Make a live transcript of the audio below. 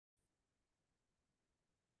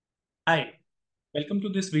Hi, welcome to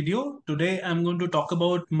this video. Today I'm going to talk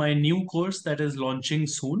about my new course that is launching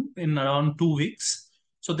soon in around 2 weeks.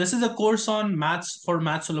 So this is a course on maths for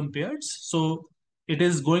maths Olympiads. So it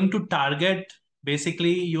is going to target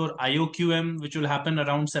basically your IOQM, which will happen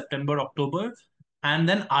around September, October, and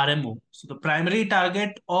then RMO. So the primary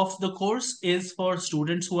target of the course is for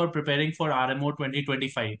students who are preparing for RMO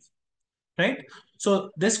 2025, right? So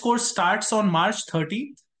this course starts on March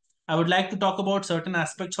 30th. I would like to talk about certain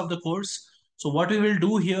aspects of the course. So what we will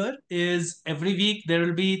do here is every week there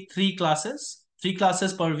will be three classes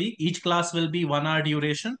per week. Each class will be 1 hour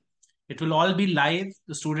duration. It will all be live.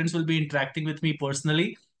 The students will be interacting with me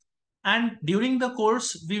personally. And during the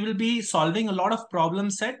course, we will be solving a lot of problem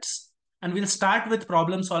sets, and we'll start with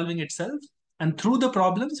problem solving itself. And through the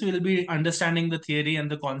problems, we will be understanding the theory and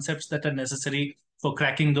the concepts that are necessary for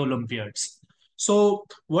cracking the Olympiads. So,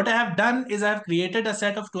 what I have done is I've created a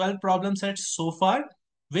set of 12 problem sets so far,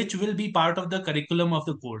 which will be part of the curriculum of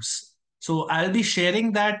the course. So, I'll be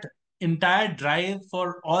sharing that entire drive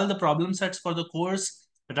for all the problem sets for the course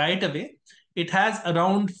right away. It has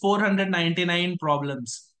around 499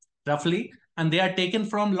 problems roughly, and they are taken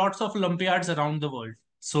from lots of Olympiads around the world.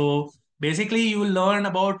 So basically, you will learn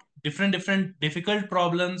about different difficult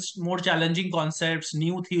problems, more challenging concepts,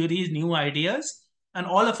 new theories, new ideas, and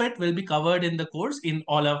all of it will be covered in the course in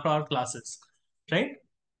all of our classes, right?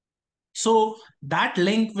 So that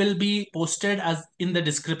link will be posted as in the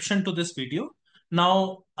description to this video.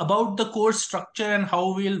 Now about the course structure and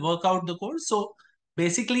how we'll work out the course. So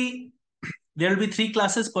basically there will be 3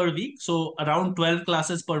 classes per week, so around 12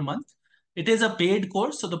 classes per month. It is a paid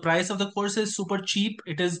course, so the price of the course is super cheap.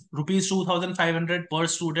 It is rupees 2,500 per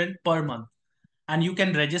student per month. And you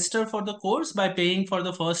can register for the course by paying for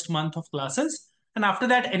the first month of classes. And after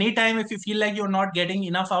that, anytime if you feel like you're not getting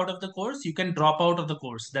enough out of the course, you can drop out of the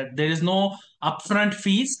course. That there is no upfront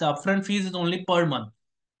fees. The upfront fees is only per month.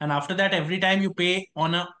 And after that, every time you pay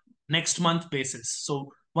on a next month basis.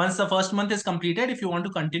 So once the first month is completed, if you want to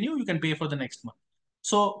continue, you can pay for the next month.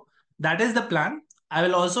 So that is the plan. I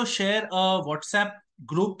will also share a WhatsApp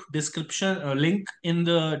group description link in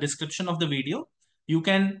the description of the video. You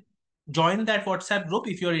can join that WhatsApp group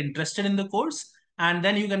if you're interested in the course, and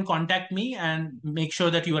then you can contact me and make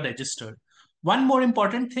sure that you are registered. One more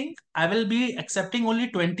important thing, I will be accepting only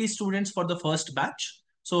 20 students for the first batch.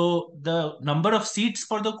 So the number of seats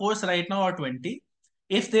for the course right now are 20.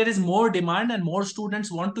 If there is more demand and more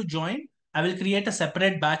students want to join, I will create a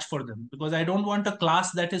separate batch for them because I don't want a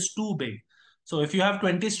class that is too big. So if you have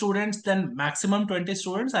 20 students, then maximum 20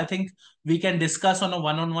 students, I think we can discuss on a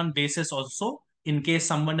one-on-one basis also in case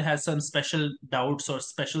someone has some special doubts or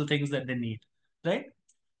special things that they need, right?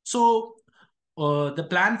 So the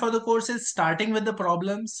plan for the course is starting with the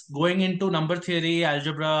problems, going into number theory,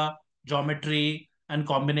 algebra, geometry, and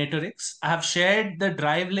combinatorics. I have shared the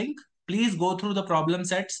drive link. Please go through the problem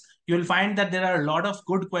sets. You'll find that there are a lot of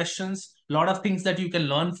good questions, a lot of things that you can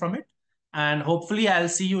learn from it. And hopefully, I'll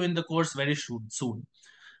see you in the course very soon.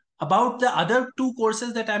 About the other two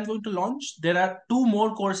courses that I'm going to launch, there are two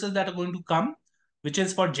more courses that are going to come, which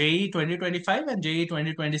is for JEE 2025 and JEE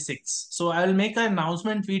 2026. So I will make an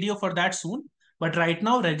announcement video for that soon. But right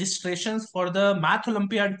now, registrations for the Math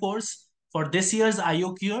Olympiad course for this year's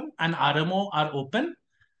IOQM and RMO are open.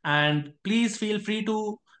 And please feel free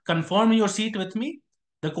to confirm your seat with me.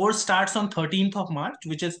 The course starts on 13th of March,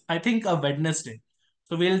 which is, I think, a Wednesday.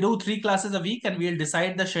 So we'll do 3 classes a week and we'll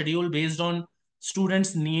decide the schedule based on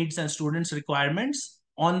students' needs and students' requirements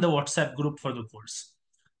on the WhatsApp group for the course.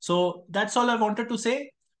 So that's all I wanted to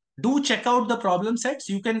say. Do check out the problem sets.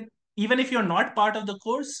 You can, even if you're not part of the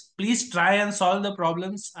course, please try and solve the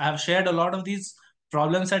problems. I have shared a lot of these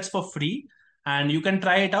problem sets for free, and you can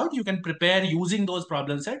try it out. You can prepare using those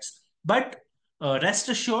problem sets. But rest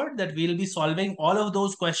assured that we'll be solving all of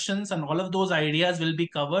those questions and all of those ideas will be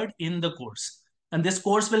covered in the course. And this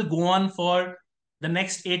course will go on for the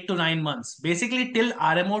next 8 to 9 months. Basically, till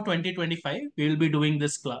RMO 2025, we will be doing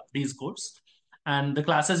these course, and the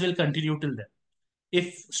classes will continue till then.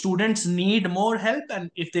 If students need more help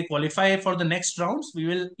and if they qualify for the next rounds, we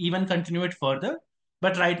will even continue it further.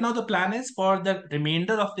 But right now, the plan is for the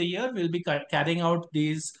remainder of the year, we'll be carrying out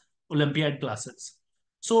these Olympiad classes.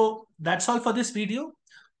 So that's all for this video.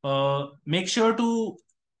 Make sure to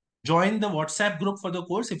join the WhatsApp group for the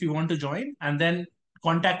course if you want to join, and then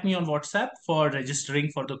contact me on WhatsApp for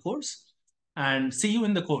registering for the course. And see you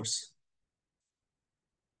in the course.